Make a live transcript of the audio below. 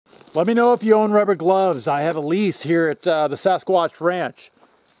Let me know if you own rubber gloves. I have a lease here at the Sasquatch Ranch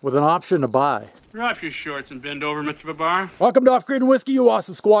with an option to buy. Drop your shorts and bend over, Mr. Babar. Welcome to Off Grid Whiskey, you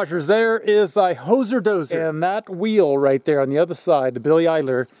awesome squatchers. There is a Bulldozer, and that wheel right there on the other side, the Billy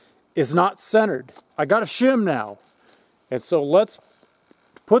Idler, is not centered. I got a shim now. And so let's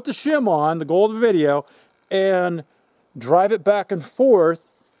put the shim on, the goal of the video, and drive it back and forth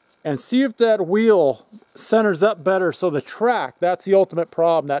and see if that wheel centers up better. So the track, that's the ultimate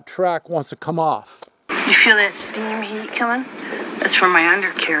problem. That track wants to come off. You feel that steam heat coming? That's from my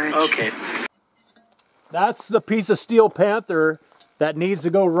undercarriage. Okay. That's the piece of steel panther that needs to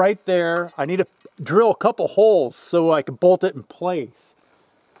go right there. I need to drill a couple holes so I can bolt it in place.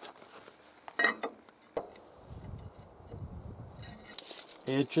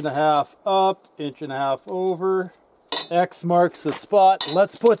 Inch and a half up, inch and a half over. X marks the spot.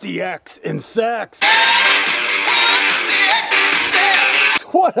 Let's put the X in sex.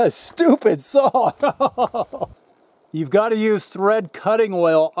 What a stupid song. You've got to use thread cutting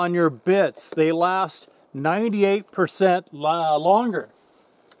oil on your bits. They last 98% longer.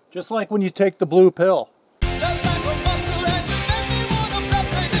 Just like when you take the blue pill.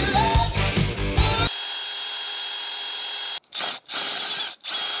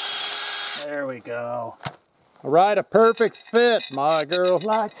 There we go. All right, a perfect fit. My girl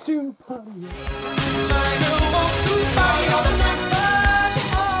likes to party. My girl wants to party all the time.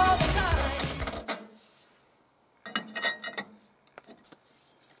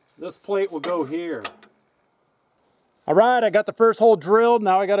 This plate will go here. All right, I got the first hole drilled.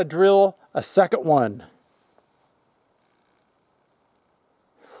 Now I got to drill a second one.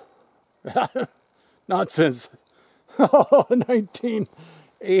 Nonsense. Oh,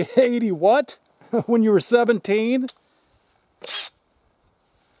 1980 what? When you were 17?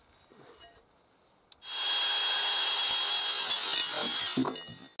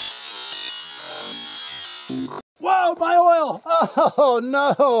 Whoa, my oil! Oh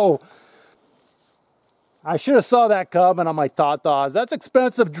no! I should have saw that coming on my thoughts. That's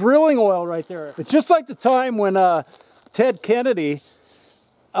expensive drilling oil right there. It's just like the time when Ted Kennedy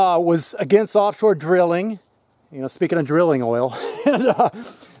was against offshore drilling. You know, speaking of drilling oil. And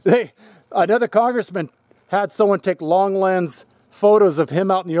another congressman had someone take long lens photos of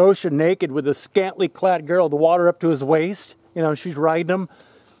him out in the ocean naked with a scantily clad girl, the water up to his waist. You know, she's riding him.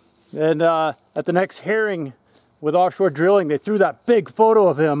 And at the next hearing with offshore drilling, they threw that big photo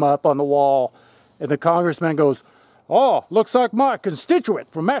of him up on the wall. And the congressman goes, "Oh, looks like my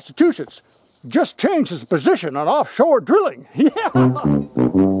constituent from Massachusetts just changed his position on offshore drilling." Yeah.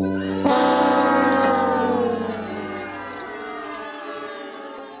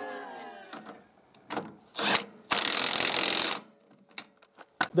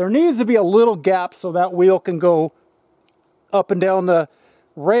 There needs to be a little gap so that wheel can go up and down the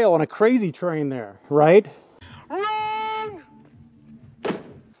rail on a crazy train there, right? Wrong!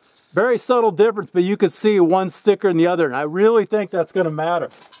 Very subtle difference, but you can see one's thicker than the other, and I really think that's going to matter.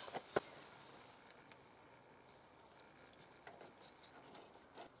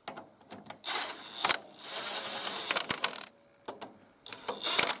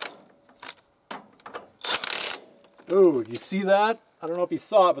 Ooh, you see that? I don't know if you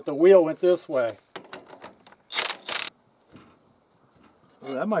saw it, but the wheel went this way.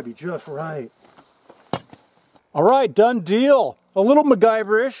 Oh, that might be just right. All right, done deal. A little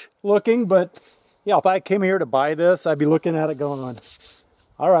MacGyver-ish looking, but yeah, if I came here to buy this, I'd be looking at it going,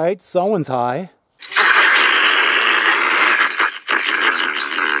 all right, someone's high.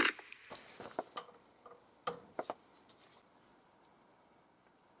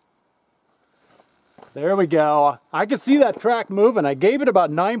 There we go. I could see that track moving. I gave it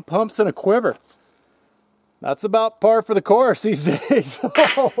about 9 pumps and a quiver. That's about par for the course these days.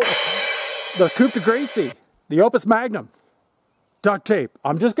 The Coupe de Gracie, the Opus Magnum, duct tape.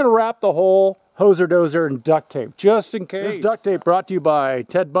 I'm just going to wrap the whole Bulldozer in duct tape, just in case. This duct tape brought to you by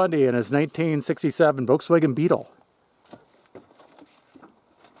Ted Bundy and his 1967 Volkswagen Beetle.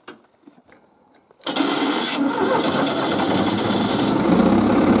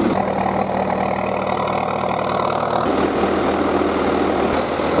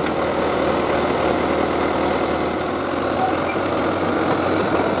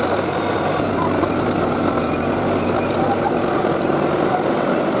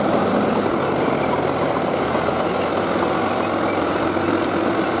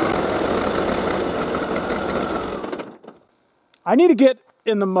 I need to get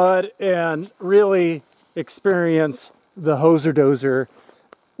in the mud and really experience the Bulldozer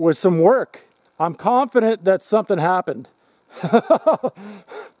with some work. I'm confident that something happened.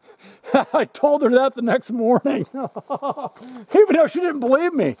 I told her that the next morning, even though she didn't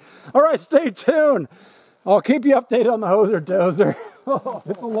believe me. All right, stay tuned. I'll keep you updated on the hoser dozer.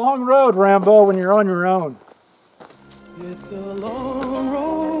 It's a long road, Rambo, when you're on your own. It's a long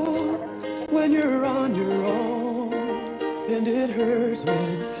road when you're on your own, and it hurts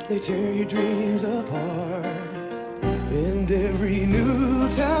when they tear your dreams apart. And every new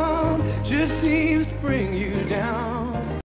town just seems to bring you down.